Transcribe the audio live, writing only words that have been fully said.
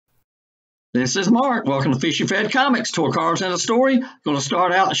This is Mark. Welcome to Fishy Fed Comics, Toy Cars and a Story. Going to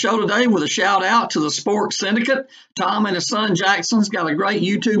start out the show today with a shout out to the Sports Syndicate. Tom and his son Jackson's got a great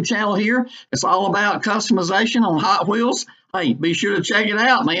YouTube channel here. It's all about customization on Hot Wheels. Hey, be sure to check it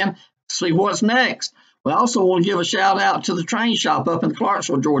out, man. See what's next. We also want to give a shout out to the train shop up in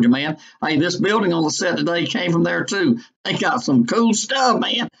Clarksville, Georgia, man. Hey, this building on the set today came from there too. They got some cool stuff,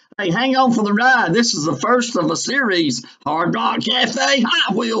 man. Hey, hang on for the ride. This is the first of a series. Hard Rock Cafe,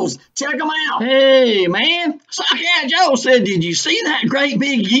 Hot Wheels. Check them out. Hey, man. Sockeye Joe said, did you see that great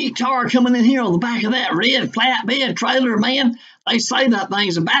big guitar coming in here on the back of that red flatbed trailer, man? They say that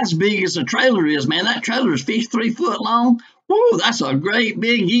thing's about as big as the trailer is, man. That trailer is 53 foot long. Woo, that's a great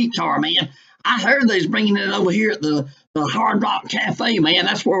big guitar, man. I heard they's bringing it over here at the Hard Rock Cafe, man.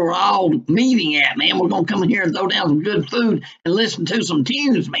 That's where we're all meeting at, man. We're going to come in here and throw down some good food and listen to some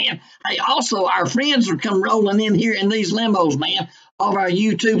tunes, man. Hey, also, our friends are coming rolling in here in these limos, man. All of our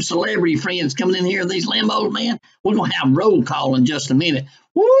YouTube celebrity friends coming in here in these limos, man. We're going to have roll call in just a minute.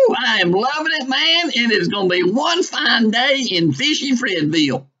 Woo, I am loving it, man. It is going to be one fine day in Fishy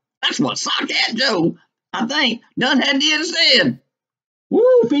Fredville. That's what Sockeye Joe, I think, done had did said.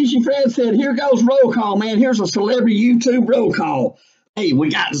 Woo, Fishy Fred said, here goes roll call, man. Here's a celebrity YouTube roll call. Hey, we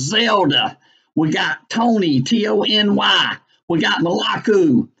got Zelda. We got Tony, T-O-N-Y. We got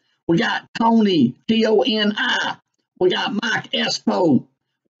Malaku. We got Tony, T-O-N-I. We got Mike Espo. We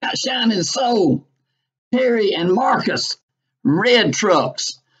got Shining Soul. Terry and Marcus. Red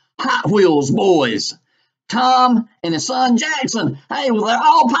Trucks. Hot Wheels Boys. Tom and his son Jackson. Hey, well, they're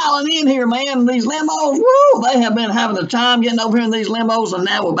all piling in here, man. These limos, woo, they have been having a time getting over here in these limos, and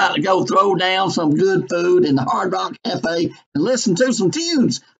now we're about to go throw down some good food in the Hard Rock Cafe and listen to some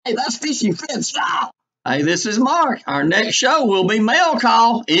tunes. Hey, that's Fishy Fred style. Hey, this is Mark. Our next show will be Mail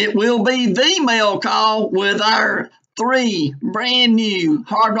Call. It will be the Mail Call with our 3 brand new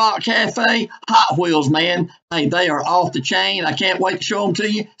Hard Rock Cafe Hot Wheels, man. Hey, they are off the chain. I can't wait to show them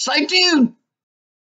to you. Stay tuned.